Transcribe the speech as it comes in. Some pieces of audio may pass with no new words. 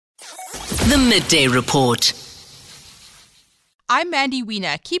The Midday Report. I'm Mandy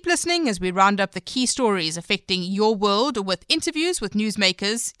Wiener. Keep listening as we round up the key stories affecting your world with interviews with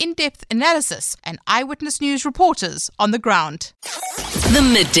newsmakers, in-depth analysis, and eyewitness news reporters on the ground. The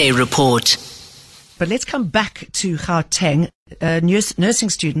Midday Report. But let's come back to Gauteng. Nursing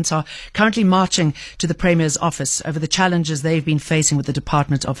students are currently marching to the Premier's office over the challenges they've been facing with the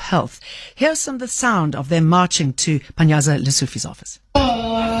Department of Health. Here's some of the sound of them marching to Panyaza Lesufi's office.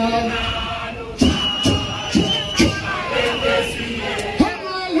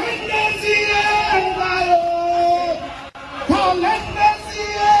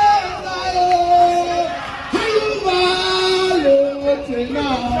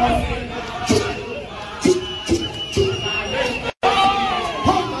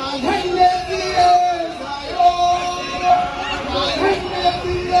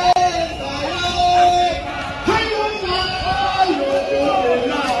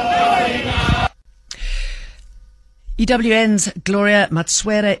 EWN's Gloria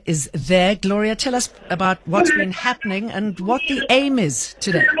Matswere is there. Gloria, tell us about what's been happening and what the aim is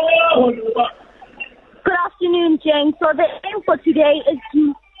today. Good afternoon, Jane. So the aim for today is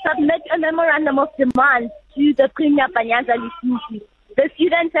to submit a memorandum of demand to the Premier Panyaza Lesufi. The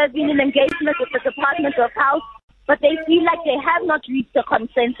students have been in engagement with the Department of Health, but they feel like they have not reached a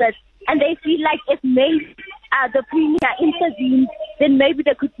consensus, and they feel like if maybe the Premier intervenes, then maybe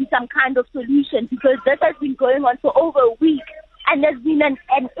there could be some kind of solution, because this has been going on for over a week, and there's been an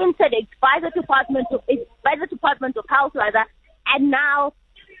interdict by the Department of Health, and now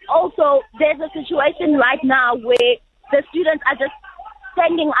also there's a situation right now where the students are just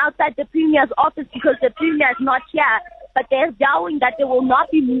standing outside the Premier's office because the Premier is not here, but they're vowing that they will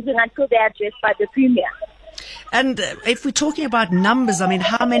not be moving until they're addressed by the Premier. And if we're talking about numbers, I mean,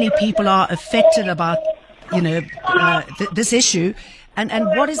 how many people are affected about, this issue? And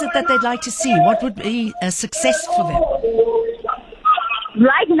what is it that they'd like to see? What would be a success for them?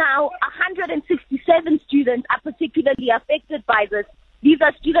 Right now, 167 students are particularly affected by this. These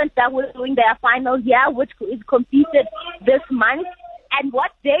are students that were doing their final year, which is completed this month. And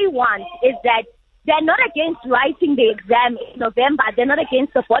what they want is that they're not against writing the exam in November. They're not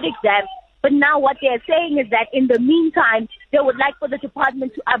against the board exam. But now what they're saying is that in the meantime, they would like for the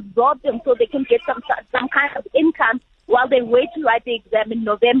department to absorb them so they can get some kind of income while they wait to write the exam in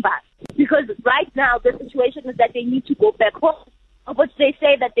November. Because right now the situation is that they need to go back home, of which they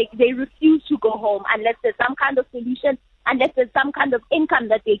say that they refuse to go home unless there's some kind of solution, unless there's some kind of income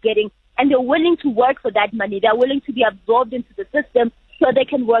that they're getting. And they're willing to work for that money. They're willing to be absorbed into the system so they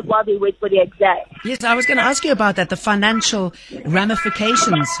can work while they wait for the exam. Yes, I was going to ask you about that, the financial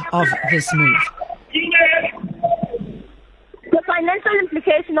ramifications of this move. The financial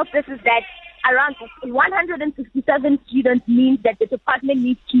implication of this is that around 167 students means that the department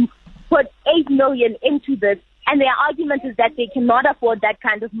needs to put 8 million into this, and their argument is that they cannot afford that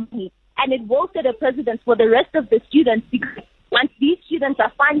kind of money. And it will set a precedent for the rest of the students, because once these students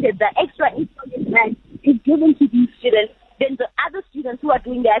are funded, the extra 8 million is given to these students, then the other students who are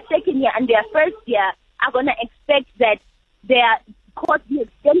doing their second year and their first year are going to expect that their course be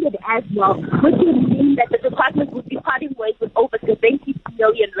extended as well, which would mean that the department would be parting ways with over 70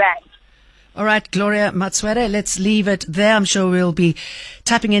 million rand. All right, Gloria Matswere, let's leave it there. I'm sure we'll be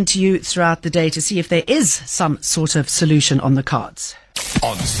tapping into you throughout the day to see if there is some sort of solution on the cards.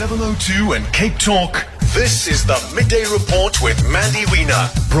 On 702 and Cape Talk, this is the Midday Report with Mandy Wiener.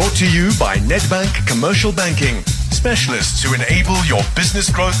 Brought to you by Nedbank Commercial Banking. Specialists who enable your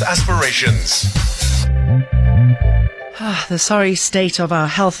business growth aspirations. The sorry state of our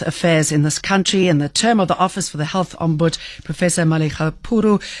health affairs in this country, and the term of the Office for the Health Ombud, Professor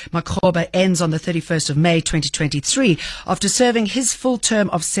Malekapuru Makgoba, ends on the 31st of May 2023 after serving his full term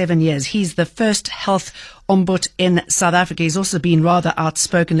of 7 years. He's the first health Ombud in South Africa. He's also been rather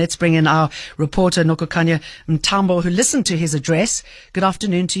outspoken. Let's bring in our reporter, Nokokanya Mtambo, who listened to his address. Good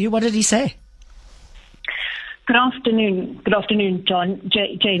afternoon to you. What did he say? Good afternoon, John.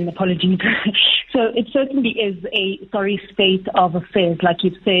 Jane, apologies. So it certainly is a sorry state of affairs, like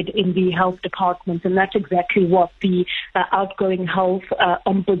you've said, in the health department, and that's exactly what the outgoing health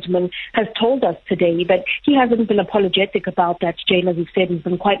ombudsman has told us today. But he hasn't been apologetic about that, Jane. As he said, he's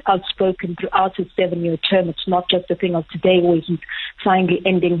been quite outspoken throughout his 7-year term. It's not just a thing of today where he's finally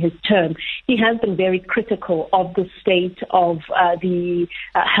ending his term. He has been very critical of the state of the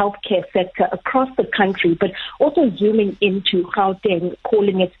healthcare sector across the country, but also zooming into Gauteng,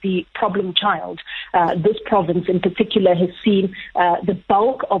 calling it the problem child. This province in particular has seen the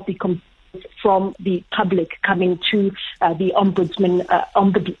bulk of the from the public coming to the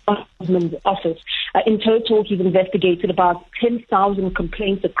ombudsman's office. In total, he's investigated about 10,000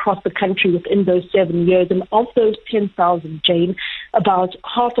 complaints across the country within those 7 years. And of those 10,000, Jane, about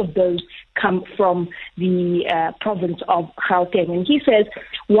half of those come from the province of Gauteng. And he says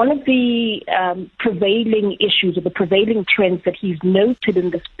one of the prevailing issues or the prevailing trends that he's noted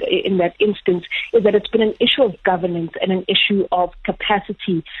in that instance is that it's been an issue of governance and an issue of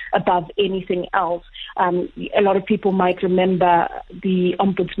capacity above anything else. A lot of people might remember the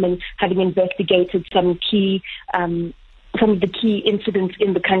ombudsman having investigated some of the key incidents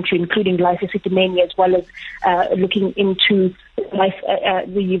in the country, including lymphocytomania, as well as looking into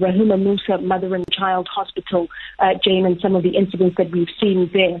the Rahuma Musa Mother and Child Hospital, Jane, and some of the incidents that we've seen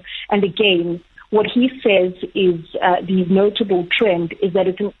there. And again, what he says is the notable trend is that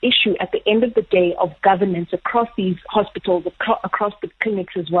it's an issue at the end of the day of governance across these hospitals, across the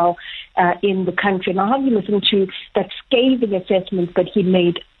clinics as well in the country. Now, have you listened to that scathing assessment that he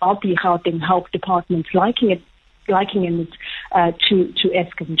made of the Gauteng Health Department, likening it to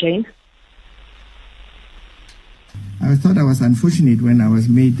Eskom, Jane? I thought I was unfortunate when I was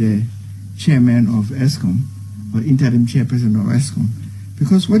made the chairman of Eskom, or interim chairperson of Eskom,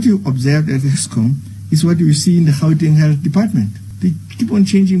 because what you observed at Eskom is what you see in the Gauteng Health Department. They keep on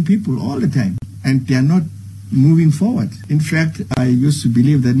changing people all the time, and they are not moving forward. In fact, I used to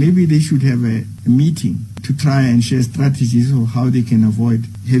believe that maybe they should have a meeting to try and share strategies of how they can avoid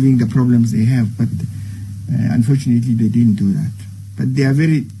having the problems they have, but unfortunately, they didn't do that. But they are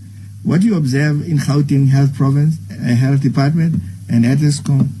what you observe in Gauteng Health Department and at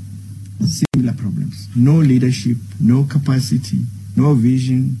Eskom, similar problems. No leadership, no capacity, no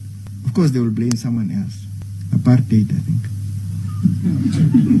vision. Of course, they will blame someone else. Apartheid, I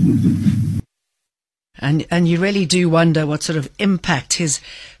think. And you really do wonder what sort of impact his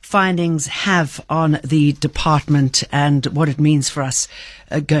findings have on the department and what it means for us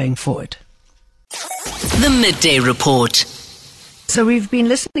going forward. The Midday Report. So we've been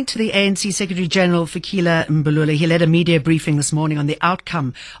listening to the ANC Secretary General Fikile Mbalula. He led a media briefing this morning on the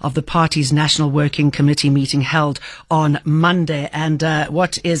outcome of the party's National Working Committee meeting held on Monday. And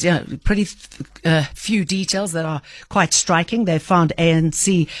what is pretty few details that are quite striking. They found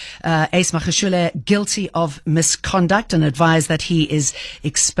ANC Ace Magashule guilty of misconduct and advised that he is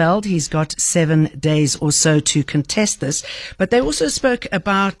expelled. He's got 7 days or so to contest this. But they also spoke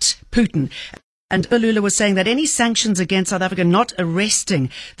about Putin. And Mbalula was saying that any sanctions against South Africa not arresting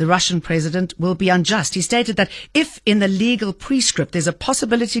the Russian president will be unjust. He stated that if in the legal prescript there's a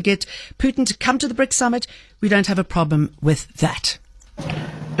possibility to get Putin to come to the BRICS summit, we don't have a problem with that.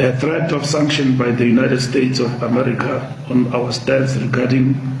 A threat of sanction by the United States of America on our stance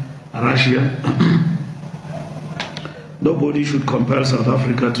regarding Russia. Nobody should compel South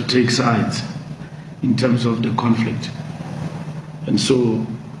Africa to take sides in terms of the conflict. And so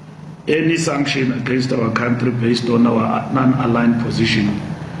any sanction against our country based on our non-aligned position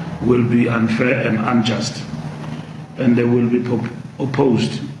will be unfair and unjust, and they will be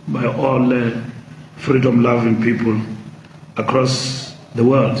opposed by all freedom-loving people across the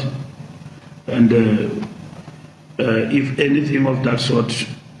world. And if anything of that sort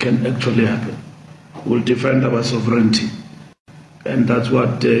can actually happen, we'll defend our sovereignty, and that's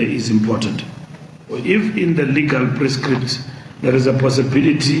what is important. If in the legal prescript there is a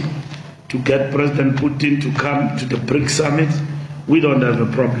possibility to get President Putin to come to the BRICS summit, we don't have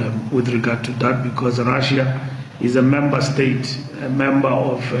a problem with regard to that, because Russia is a member state, a member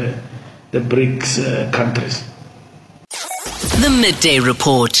of the BRICS countries. The Midday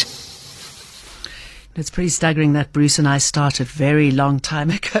Report. It's pretty staggering that Bruce and I started very long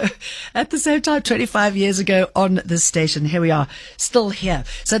time ago. At the same time, 25 years ago on this station. Here we are, still here.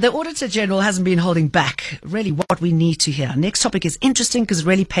 So the Auditor General hasn't been holding back really what we need to hear. Our next topic is interesting because it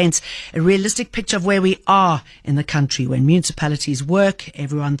really paints a realistic picture of where we are in the country. When municipalities work,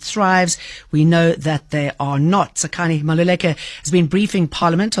 everyone thrives. We know that they are not. Sakani Maluleke has been briefing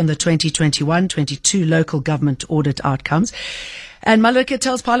Parliament on the 2021-22 local government audit outcomes. And Maluleke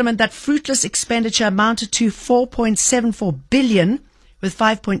tells Parliament that fruitless expenditure amounted to 4.74 billion, with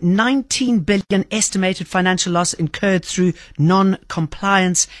 5.19 billion estimated financial loss incurred through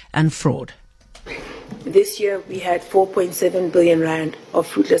non-compliance and fraud. This year we had 4.7 billion rand of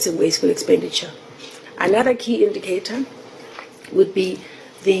fruitless and wasteful expenditure. Another key indicator would be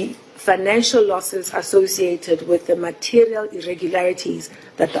the financial losses associated with the material irregularities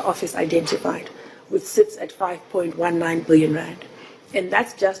that the office identified, which sits at 5.19 billion rand. And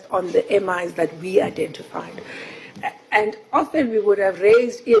that's just on the MIs that we identified. And often we would have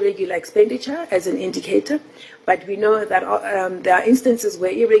raised irregular expenditure as an indicator, but we know that there are instances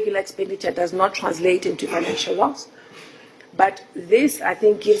where irregular expenditure does not translate into financial loss. But this, I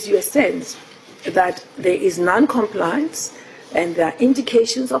think, gives you a sense that there is non-compliance and there are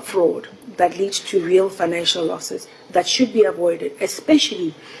indications of fraud that lead to real financial losses that should be avoided,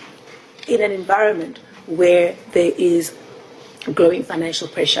 especially in an environment where there is growing financial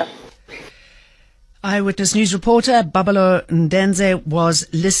pressure. Eyewitness News reporter Babalo Ndenze was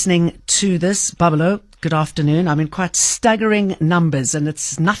listening to this. Babalo, good afternoon. I mean, quite staggering numbers, and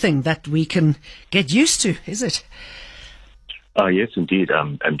it's nothing that we can get used to, is it? Yes, indeed,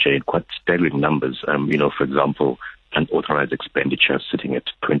 Jane, quite staggering numbers. For example, unauthorized expenditure sitting at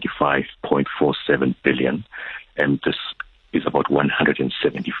 25.47 billion, and this is about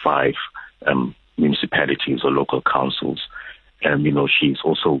 175 municipalities or local councils. She's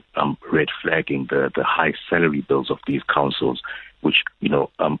also red flagging the high salary bills of these councils, which,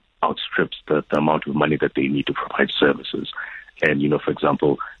 outstrips the amount of money that they need to provide services. And, for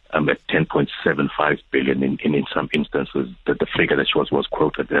example, at 10.75 billion in some instances, the figure that was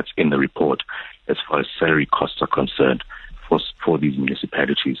quoted, that's in the report, as far as salary costs are concerned for these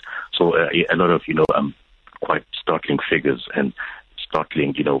municipalities. So a lot of, quite startling figures and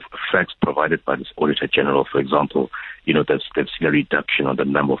startling, facts provided by this Auditor General. For example, they've seen a reduction on the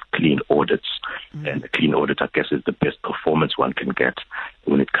number of clean audits. And a clean audit, I guess, is the best performance one can get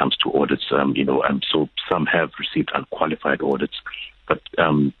when it comes to audits. So some have received unqualified audits, but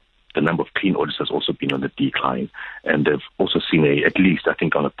the number of clean audits has also been on the decline. And they've also seen at least, I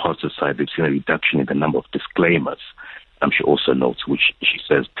think on the positive side, they've seen a reduction in the number of disclaimers. She also notes, which she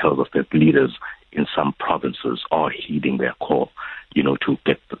says tells us that leaders in some provinces are heeding their call, to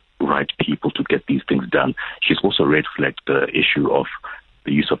get the right people to get these things done. She's also red flagged the issue of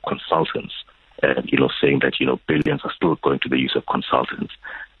the use of consultants, and, saying that, billions are still going to the use of consultants.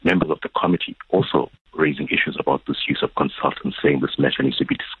 Members of the committee also raising issues about this use of consultants, saying this matter needs to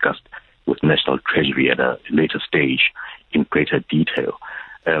be discussed with National Treasury at a later stage in greater detail.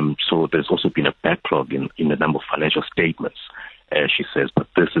 So there's also been a backlog in the number of financial statements, she says, but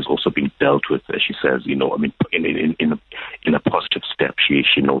this is also being dealt with, she says, in a positive step.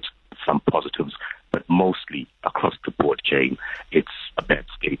 She notes some positives, but mostly across the board, Jane, it's a bad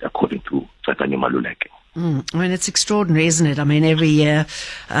state, according to Satani Maluleke. I mean, it's extraordinary, isn't it? I mean, every year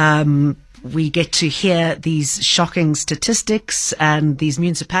we get to hear these shocking statistics, and these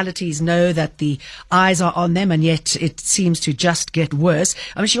municipalities know that the eyes are on them, and yet it seems to just get worse.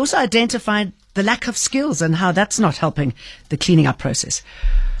 I mean, she also identified the lack of skills and how that's not helping the cleaning up process.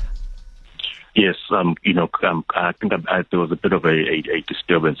 Yes, I think there was a bit of a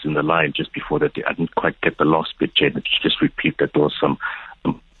disturbance in the line just before that. I didn't quite get the last bit, Jane. Could you just repeat that? There was some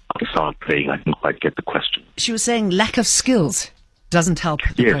sound playing. I didn't quite get the question. She was saying lack of skills doesn't help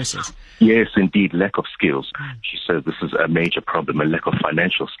the process. Yes, indeed, lack of skills. She says this is a major problem, a lack of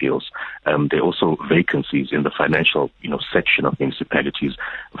financial skills. There are also vacancies in the financial, section of municipalities,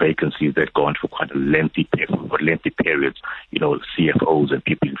 vacancies that go on for quite a lengthy periods, CFOs and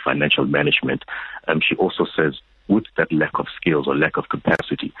people in financial management. She also says with that lack of skills or lack of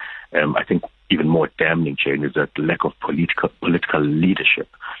capacity, I think even more damning, Jane, is that lack of political leadership.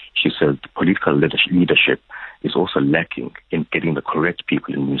 She says the political leadership is also lacking in getting the correct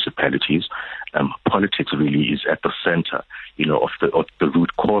people in municipalities. Politics really is at the center, of the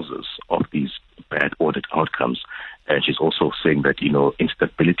root causes of these bad audit outcomes. And she's also saying that,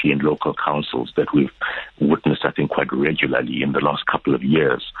 instability in local councils that we've witnessed, I think, quite regularly in the last couple of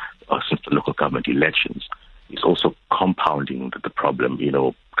years since the local government elections is also compounding the problem.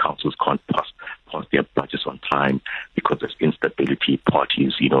 Councils can't pass their budgets on time because there's instability.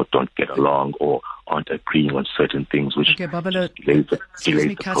 Parties, don't get along or aren't agreeing on certain things, which Babalo, delays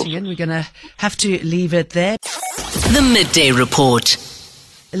me cutting in. We're going to have to leave it there. The Midday Report.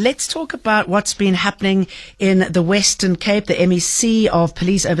 Let's talk about what's been happening in the Western Cape. The MEC of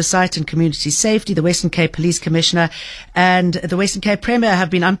Police Oversight and Community Safety, the Western Cape Police Commissioner, and the Western Cape Premier have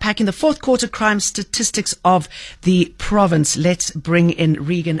been unpacking the fourth quarter crime statistics of the province. Let's bring in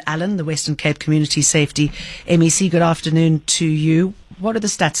Regan Allen, the Western Cape Community Safety MEC. Good afternoon to you. What do the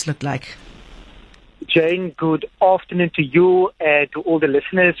stats look like? Jane, good afternoon to you and to all the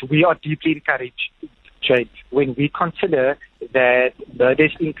listeners. We are deeply encouraged, Jane, when we consider that murder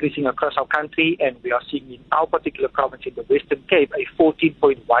is increasing across our country, and we are seeing in our particular province in the Western Cape a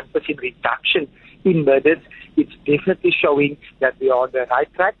 14.1% reduction in murders. It's definitely showing that we are on the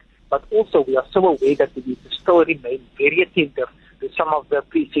right track, but also we are so aware that we need to still remain very attentive to some of the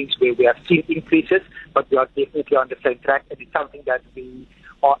precincts where we have seen increases, but we are definitely on the same track, and it's something that we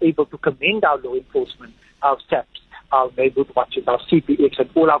are able to commend our law enforcement, our SAPs, our neighborhood watches, our CPX, and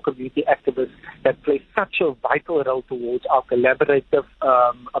all our community activists that play such a vital role towards our collaborative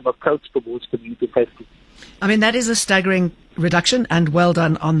approach towards community safety. I mean, that is a staggering reduction, and well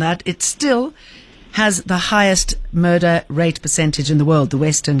done on that. It still has the highest murder rate percentage in the world, the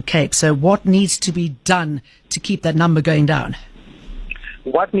Western Cape. So what needs to be done to keep that number going down?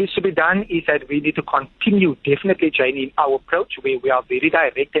 What needs to be done is that we need to continue, definitely, Jane, in our approach where we are very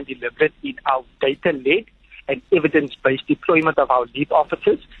direct and deliberate in our data-led and evidence-based deployment of our lead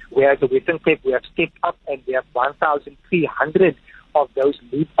officers, whereas the Western Cape, we have stepped up and we have 1,300 of those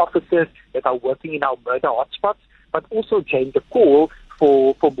lead officers that are working in our murder hotspots, but also, Jane, the call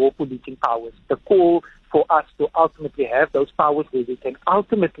for more policing powers, the call for us to ultimately have those powers where we can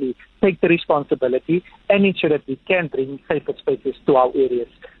ultimately take the responsibility and ensure that we can bring safer spaces to our areas.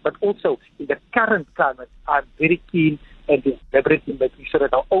 But also, in the current climate, I'm very keen and deliberate in making sure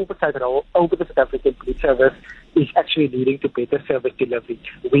that our oversight role over the South African Police Service is actually leading to better service delivery.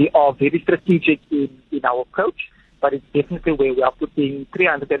 We are very strategic in our approach, but it's definitely where we are putting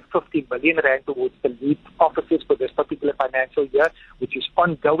 350 million rand towards the lead officers for this particular financial year, which is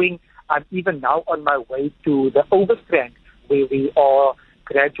ongoing. I'm even now on my way to the Overstrand, where we are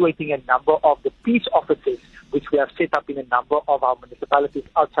graduating a number of the peace officers, which we have set up in a number of our municipalities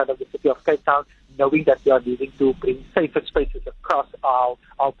outside of the city of Cape Town, knowing that we are needing to bring safer spaces across our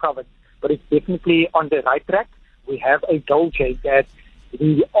province. But it's definitely on the right track. We have a goal, Jane, that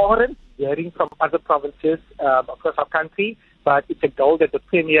we aren't hearing from other provinces across our country, but it's a goal that the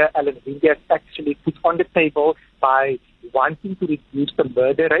Premier, Alan Winde, has actually put on the table by wanting to reduce the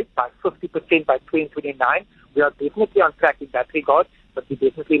murder rate by 50% by 2029. We are definitely on track in that regard, but we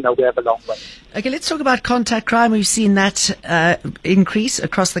definitely know we have a long way. Okay, let's talk about contact crime. We've seen that increase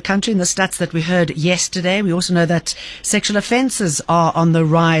across the country in the stats that we heard yesterday. We also know that sexual offences are on the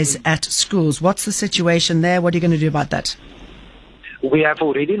rise at schools. What's the situation there? What are you going to do about that? We have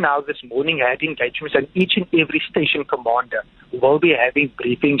already now this morning had engagements, and each and every station commander will be having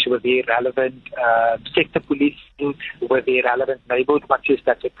briefings with the relevant sector policing, with the relevant neighborhood watches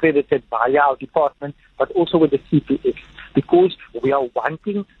that's accredited via our department, but also with the CPX, because we are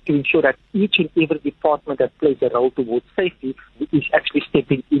wanting to ensure that each and every department that plays a role towards safety is actually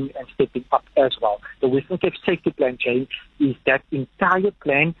stepping in and stepping up as well. The Western Cape Safety Plan, Jane, is that entire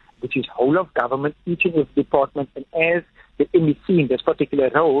plan, which is whole of government, each and every department, and as the MEC in this particular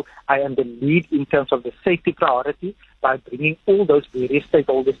role, I am the lead in terms of the safety priority by bringing all those various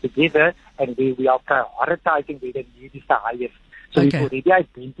stakeholders together, and where we are prioritizing where the need is the highest. So we've already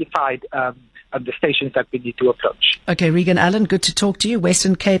identified the stations that we need to approach. Okay, Regan Allen, good to talk to you.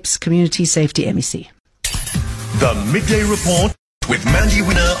 Western Cape's Community Safety MEC. The Midday Report with Mandy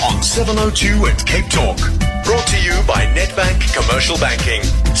Winner on 702 at Cape Talk. Brought to you by Nedbank Commercial Banking.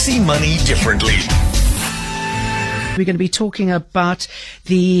 See money differently. We're going to be talking about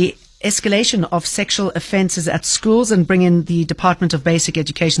the escalation of sexual offences at schools and bring in the Department of Basic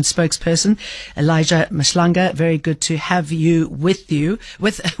Education spokesperson, Elijah Mashlanga. Very good to have you with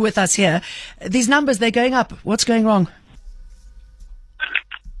us here. These numbers, they're going up. What's going wrong?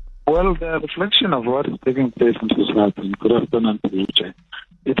 Well, the reflection of what is taking place in society, good afternoon to you, Jay.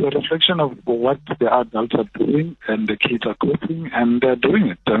 It's a reflection of what the adults are doing and the kids are coping, and they're doing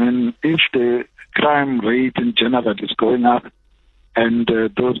it. I mean, if the crime rate in general is going up and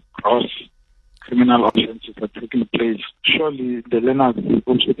those gross criminal offences are taking place, surely the learners will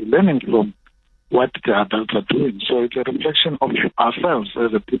also be learning from what the adults are doing. So it's a reflection of ourselves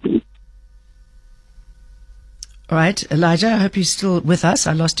as a people. All right, Elijah, I hope you're still with us.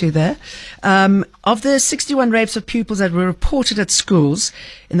 I lost you there. Of the 61 rapes of pupils that were reported at schools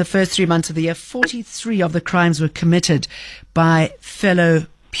in the first 3 months of the year, 43 of the crimes were committed by fellow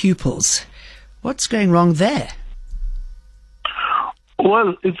pupils. What's going wrong there?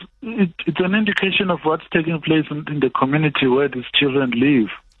 Well, it's an indication of what's taking place in the community where these children live.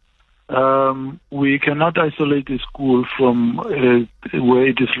 We cannot isolate the school from where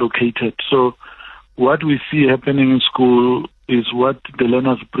it is located. So what we see happening in school is what the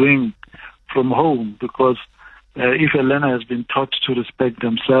learners bring from home, because if a learner has been taught to respect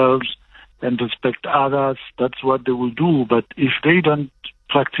themselves and respect others, that's what they will do. But if they don't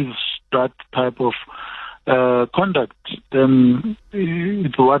practice that type of conduct, then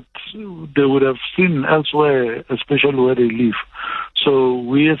it's what they would have seen elsewhere, especially where they live. So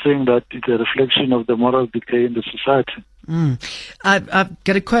we are saying that it's a reflection of the moral decay in the society. I've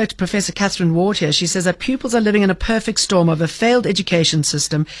got a quote, Professor Catherine Ward here. She says that pupils are living in a perfect storm of a failed education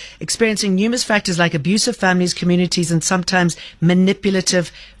system, experiencing numerous factors like abusive families, communities, and sometimes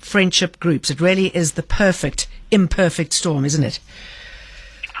manipulative friendship groups. It really is the perfect, imperfect storm, isn't it?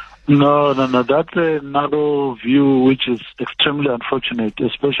 No. That's a narrow view, which is extremely unfortunate,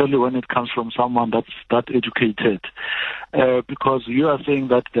 especially when it comes from someone that's that educated. Because you are saying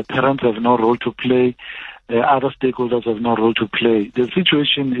that the parents have no role to play, other stakeholders have no role to play. The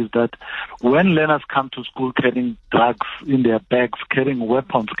situation is that when learners come to school carrying drugs in their bags, carrying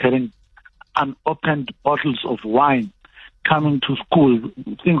weapons, carrying unopened bottles of wine, coming to school,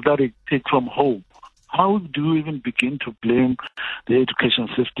 things that they take from home, how do you even begin to blame the education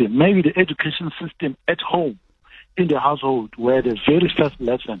system? Maybe the education system at home, in the household, where the very first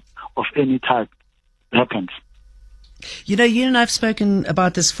lesson of any type happens. You know, you and I have spoken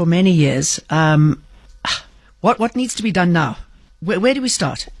about this for many years. What needs to be done now? Where do we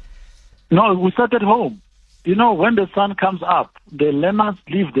start? No, we start at home. You know, when the sun comes up, the learners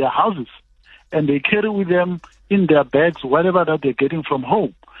leave their houses and they carry with them in their bags whatever that they're getting from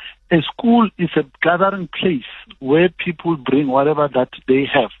home. A school is a gathering place where people bring whatever that they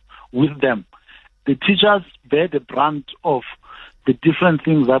have with them. The teachers bear the brunt of the different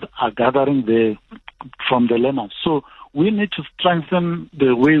things that are gathering there from the learners. So we need to strengthen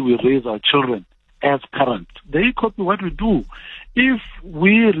the way we raise our children as parents. They copy what we do. If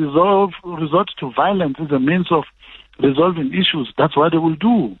we resort to violence as a means of resolving issues, that's what they will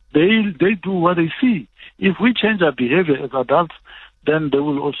do. They do what they see. If we change our behavior as adults, then they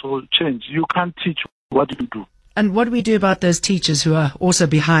will also change. You can't teach what you do. And what do we do about those teachers who are also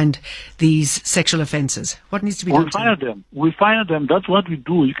behind these sexual offences? What needs to be done? We fire them. That's what we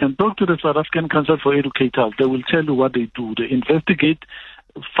do. You can talk to the South African Council for Educators. They will tell you what they do. They investigate,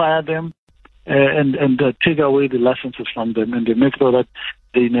 fire them, and take away the licenses from them, and they make sure that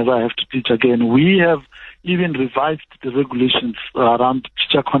they never have to teach again. We have even revised the regulations around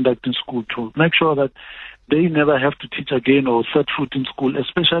teacher conduct in school to make sure that they never have to teach again or set foot in school,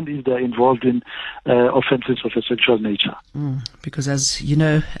 especially if they're involved in offences of a sexual nature. Because as you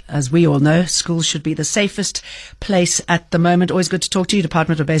know, as we all know, schools should be the safest place at the moment. Always good to talk to you,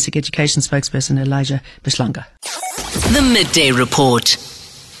 Department of Basic Education spokesperson Elijah Bislanga. The Midday Report.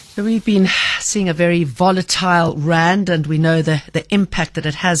 We've been seeing a very volatile rand, and we know the impact that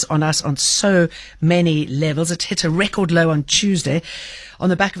it has on us on so many levels. It hit a record low on Tuesday on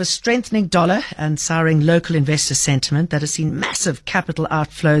the back of a strengthening dollar and souring local investor sentiment that has seen massive capital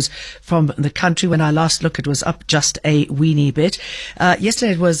outflows from the country. When I last looked, it was up just a weeny bit.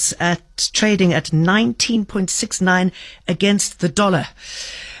 Yesterday it was trading at 19.69 against the dollar.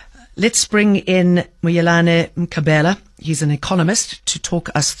 Let's bring in Moyelane Mkabela. He's an economist to talk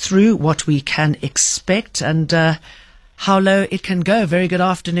us through what we can expect and how low it can go. Very good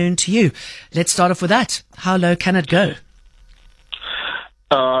afternoon to you. Let's start off with that. How low can it go?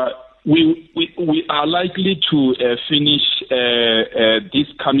 We are likely to finish this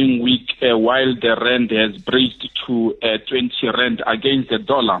coming week while the rand has breached to 20 rand against the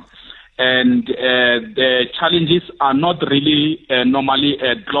dollar. And the challenges are not really normally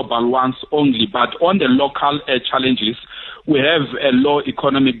global ones only, but on the local challenges, we have a low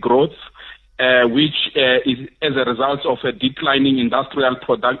economic growth, which is as a result of a declining industrial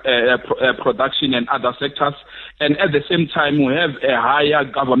production and other sectors. And at the same time, we have a higher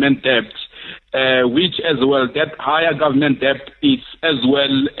government debt, which as well, that higher government debt is as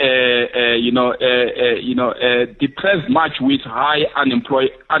well, depressed much with high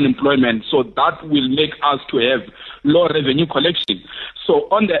unemployment. So that will make us to have low revenue collection. So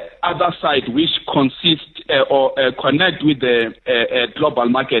on the other side, which consists or connect with the global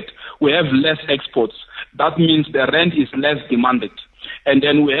market, we have less exports. That means the rand is less demanded. And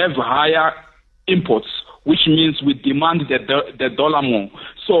then we have higher imports, which means we demand the dollar more.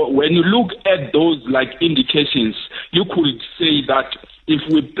 So when you look at those like indications, you could say that if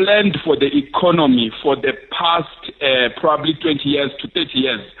we planned for the economy for the past probably 20 years to 30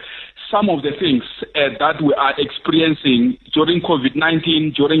 years, some of the things that we are experiencing during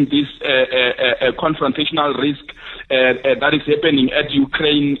COVID-19, during this confrontational risk that is happening at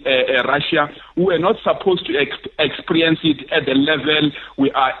Ukraine, Russia, we are not supposed to experience it at the level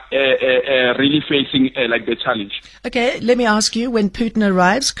we are really facing like the challenge. Okay, let me ask you, when Putin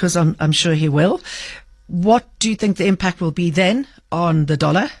arrives, because I'm sure he will, what do you think the impact will be then on the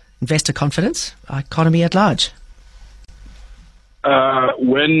dollar, investor confidence, our economy at large?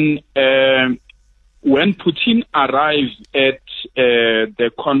 When Putin arrives at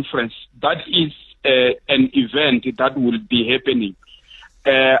the conference, that is an event that will be happening.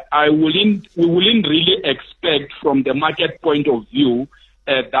 We wouldn't really expect from the market point of view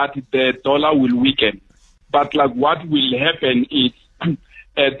that the dollar will weaken. But like what will happen is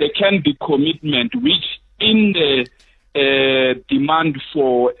there can be commitment, which in the demand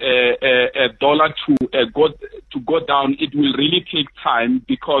for a dollar to go to go down, it will really take time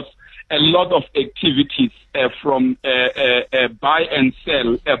because a lot of activities from a buy and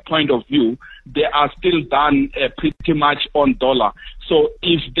sell point of view, they are still done pretty much on dollar. So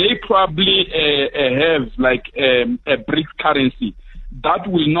if they probably have like a BRICS currency, that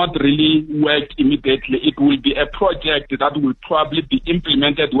will not really work immediately. It will be a project that will probably be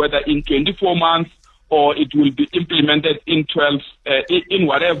implemented whether in 24 months or it will be implemented in 12, in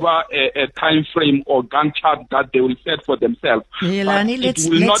whatever time frame or Gantt chart that they will set for themselves. Yelani,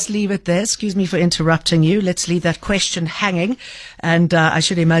 let's leave it there. Excuse me for interrupting you. Let's leave that question hanging. And I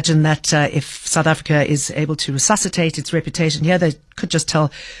should imagine that if South Africa is able to resuscitate its reputation here, they could just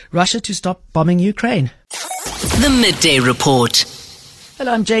tell Russia to stop bombing Ukraine. The Midday Report.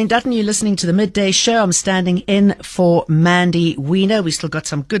 Hello, I'm Jane Dutton. You're listening to the Midday Show. I'm standing in for Mandy Wiener. We still got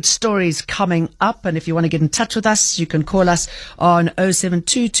some good stories coming up. And if you want to get in touch with us, you can call us on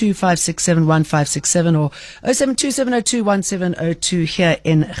 0722567157 or 0727021702 here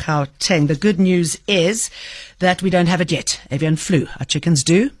in Gauteng. The good news is that we don't have it yet. Avian flu. Our chickens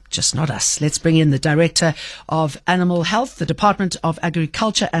do, just not us. Let's bring in the Director of Animal Health, the Department of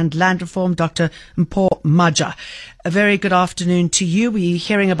Agriculture and Land Reform, Dr. Mpho Maja. A very good afternoon to you. We're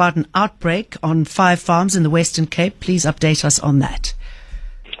hearing about an outbreak on 5 farms in the Western Cape. Please update us on that.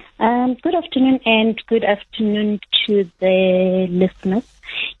 Good afternoon and good afternoon to the listeners.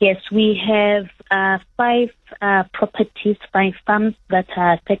 Yes, we have 5 properties, 5 farms that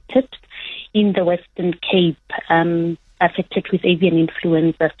are affected in the Western Cape, affected with avian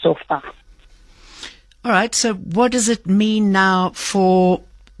influenza so far. All right. So what does it mean now for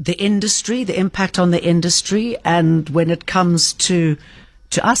the industry, the impact on the industry, and when it comes to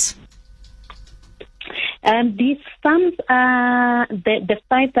us? These farms are, the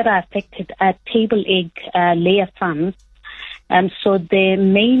 5 that are affected are table egg layer farms. So the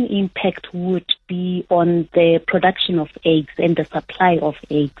main impact would be on the production of eggs and the supply of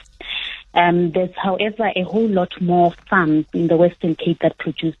eggs. There's, however, a whole lot more farms in the Western Cape that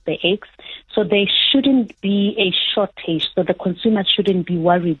produce the eggs. So there shouldn't be a shortage. So the consumers shouldn't be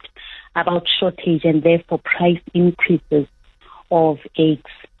worried about shortage and therefore price increases of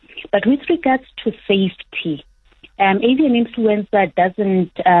eggs. But with regards to safety, avian influenza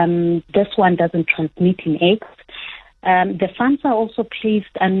doesn't transmit in eggs. The farms are also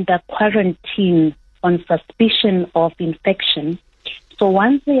placed under quarantine on suspicion of infection. So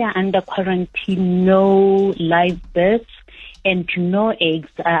once they are under quarantine, no live birds and no eggs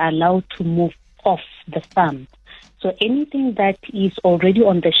are allowed to move off the farm. So anything that is already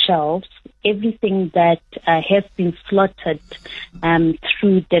on the shelves, everything that has been slaughtered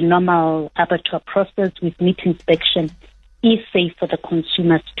through the normal abattoir process with meat inspection is safe for the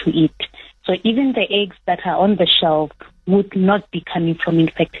consumers to eat. So even the eggs that are on the shelf would not be coming from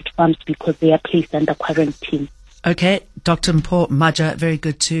infected farms because they are placed under quarantine. Okay, Dr. Mpho Maja, very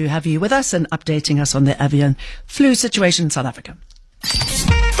good to have you with us and updating us on the avian flu situation in South Africa.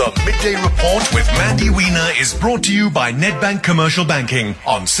 The Midday Report with Mandy Wiener is brought to you by Nedbank Commercial Banking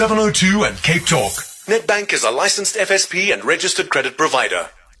on 702 and Cape Talk. Nedbank is a licensed FSP and registered credit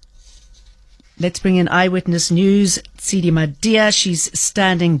provider. Let's bring in Eyewitness News. Tsidi Madia, she's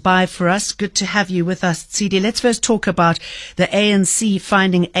standing by for us. Good to have you with us, Tsidi. Let's first talk about the ANC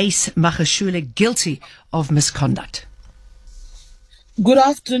finding Ace Magashule guilty of misconduct. Good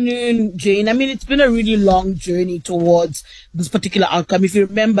afternoon, Jane. I mean, it's been a really long journey towards this particular outcome. If you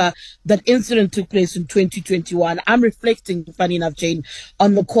remember, that incident took place in 2021. I'm reflecting, funny enough, Jane,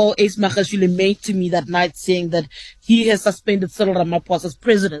 on the call Ace Magashule made to me that night saying that he has suspended Cyril Ramaphosa as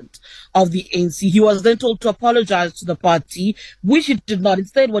president of the ANC. He was then told to apologize to the party, which he did not.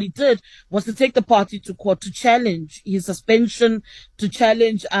 Instead, what he did was to take the party to court to challenge his suspension, to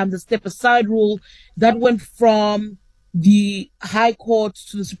challenge the step-aside rule that went from the High Court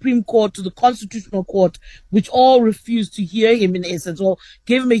to the Supreme Court to the Constitutional Court, which all refused to hear him in essence, or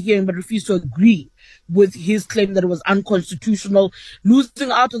gave him a hearing but refused to agree with his claim that it was unconstitutional,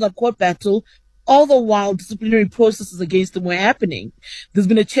 losing out of that court battle. All the while, disciplinary processes against him were happening. There's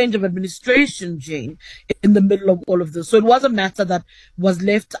been a change of administration, Jane, in the middle of all of this. So it was a matter that was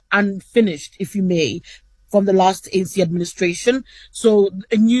left unfinished, if you may, from the last ANC administration. So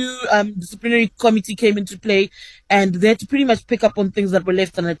a new disciplinary committee came into play, and they had to pretty much pick up on things that were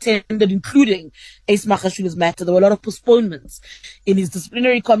left unattended, including Ace Magashule's matter. There were a lot of postponements in his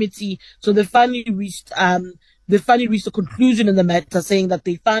disciplinary committee. So they finally reached a conclusion in the matter, saying that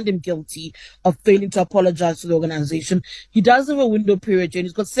they found him guilty of failing to apologize to the organization. He does have a window period, Jane.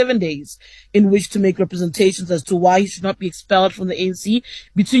 He's got 7 days in which to make representations as to why he should not be expelled from the ANC.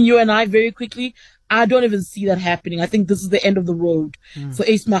 Between you and I, very quickly, I don't even see that happening. I think this is the end of the road for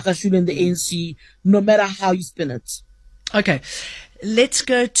Ace Magashule and the ANC, no matter how you spin it. Okay. Let's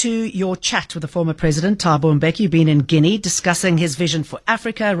go to your chat with the former president, Thabo Mbeki. You've been in Guinea discussing his vision for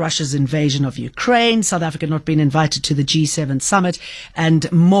Africa, Russia's invasion of Ukraine, South Africa not being invited to the G7 summit,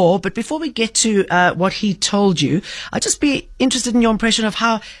 and more. But before we get to what he told you, I'd just be interested in your impression of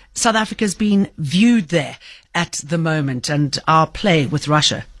how South Africa's been viewed there at the moment and our play with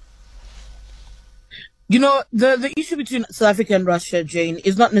Russia. You know, the issue between South Africa and Russia, Jane,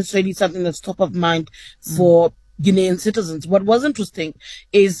 is not necessarily something that's top of mind for Guinean citizens. What was interesting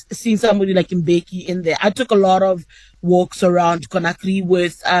is seeing somebody like Mbeki in there. I took a lot of walks around Conakry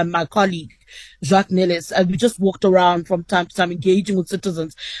with my colleague, Jacques Nellis, and we just walked around from time to time engaging with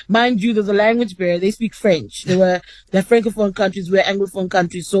citizens. Mind you, there's a language barrier. They speak French. They're Francophone countries, we're Anglophone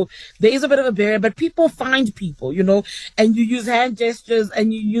countries. So there is a bit of a barrier, but people find people, you know, and you use hand gestures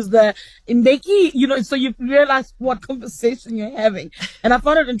and you use the Mbeki, you know, so you realize what conversation you're having. And I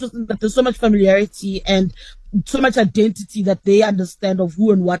found it interesting that there's so much familiarity and so much identity that they understand of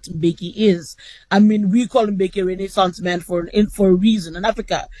who and what Mbeki is. I mean, we call Mbeki a Renaissance man for a reason, an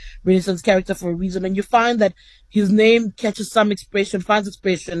Africa Renaissance character for a reason. And you find that his name catches some expression, finds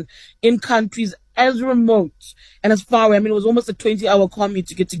expression in countries as remote and as far away. I mean, it was almost a 20-hour commute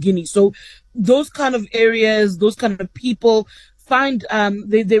to get to Guinea. So those kind of areas, those kind of people find,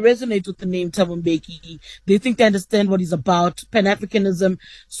 they resonate with the name Thabo Mbeki. They think they understand what he's about, Pan-Africanism.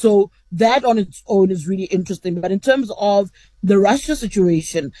 So that on its own is really interesting. But in terms of the Russia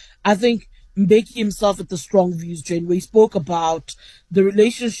situation, I think Mbeki himself had the strong views, Jane, where he spoke about the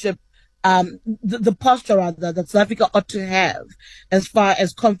relationship, the posture rather that South Africa ought to have as far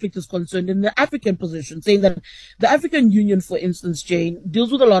as conflict is concerned in the African position, saying that the African Union, for instance, Jane,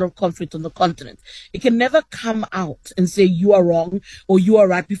 deals with a lot of conflict on the continent. It can never come out and say you are wrong or you are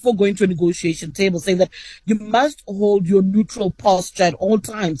right before going to a negotiation table, saying that you must hold your neutral posture at all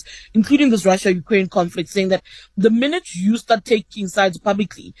times, including this Russia-Ukraine conflict, saying that the minute you start taking sides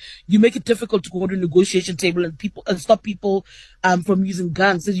publicly, you make it difficult to go to a negotiation table and stop people from using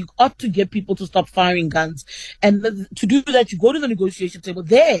guns. So you ought to get people to stop firing guns. And to do that, you go to the negotiation table.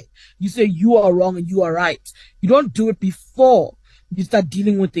 There, you say you are wrong and you are right. You don't do it before you start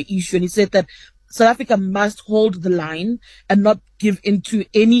dealing with the issue. And he said that South Africa must hold the line and not give into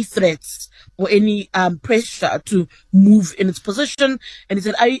any threats or any pressure to move in its position. And he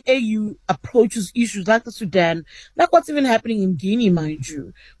said AU approaches issues like the Sudan, like what's even happening in Guinea, mind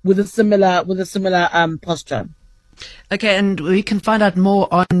you, with a similar posture. Okay, and we can find out more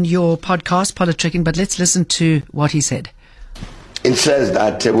on your podcast, Politricking, but let's listen to what he said. It says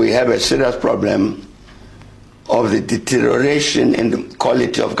that we have a serious problem of the deterioration in the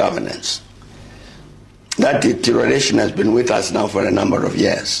quality of governance. That deterioration has been with us now for a number of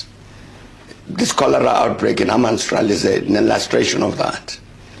years. This cholera outbreak in Ammanstral is an illustration of that.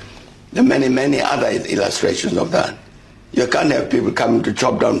 There are many, many other illustrations of that. You can't have people coming to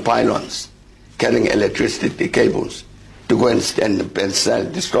chop down pylons, carrying electricity cables to go and stand and sell.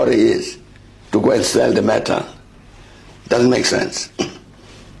 The story is to go and sell the metal. Doesn't make sense.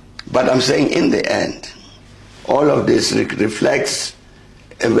 But I'm saying in the end, all of this reflects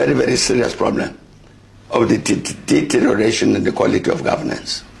a very, very serious problem of the deterioration in the quality of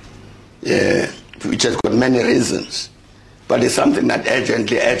governance, which has got many reasons, but it's something that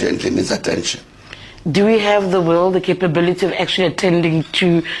urgently needs attention. Do we have the will, the capability of actually attending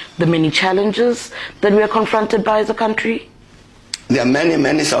to the many challenges that we are confronted by as a country? There are many,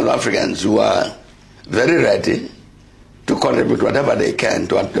 many South Africans who are very ready to contribute whatever they can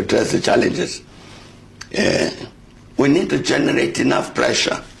to address the challenges. We need to generate enough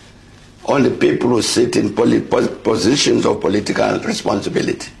pressure on the people who sit in positions of political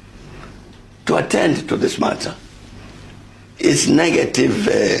responsibility to attend to this matter. Its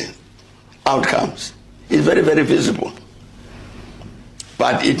negative outcomes is very, very visible.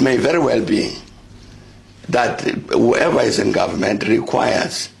 But it may very well be that whoever is in government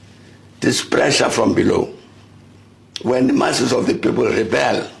requires this pressure from below. When the masses of the people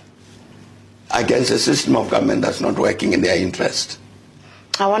rebel against a system of government that's not working in their interest.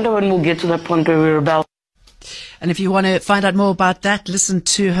 I wonder when we'll get to that point where we rebel. And if you want to find out more about that, listen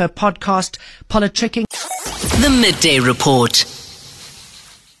to her podcast, Politricking. The Midday Report.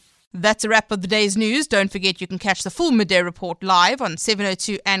 That's a wrap of the day's news. Don't forget you can catch the full Midday Report live on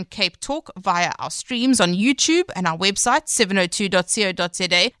 702 and Cape Talk via our streams on YouTube and our website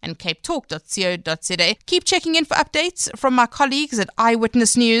 702.co.za and capetalk.co.za. Keep checking in for updates from my colleagues at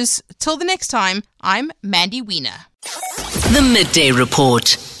Eyewitness News. Till the next time, I'm Mandy Wiener. The Midday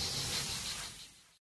Report.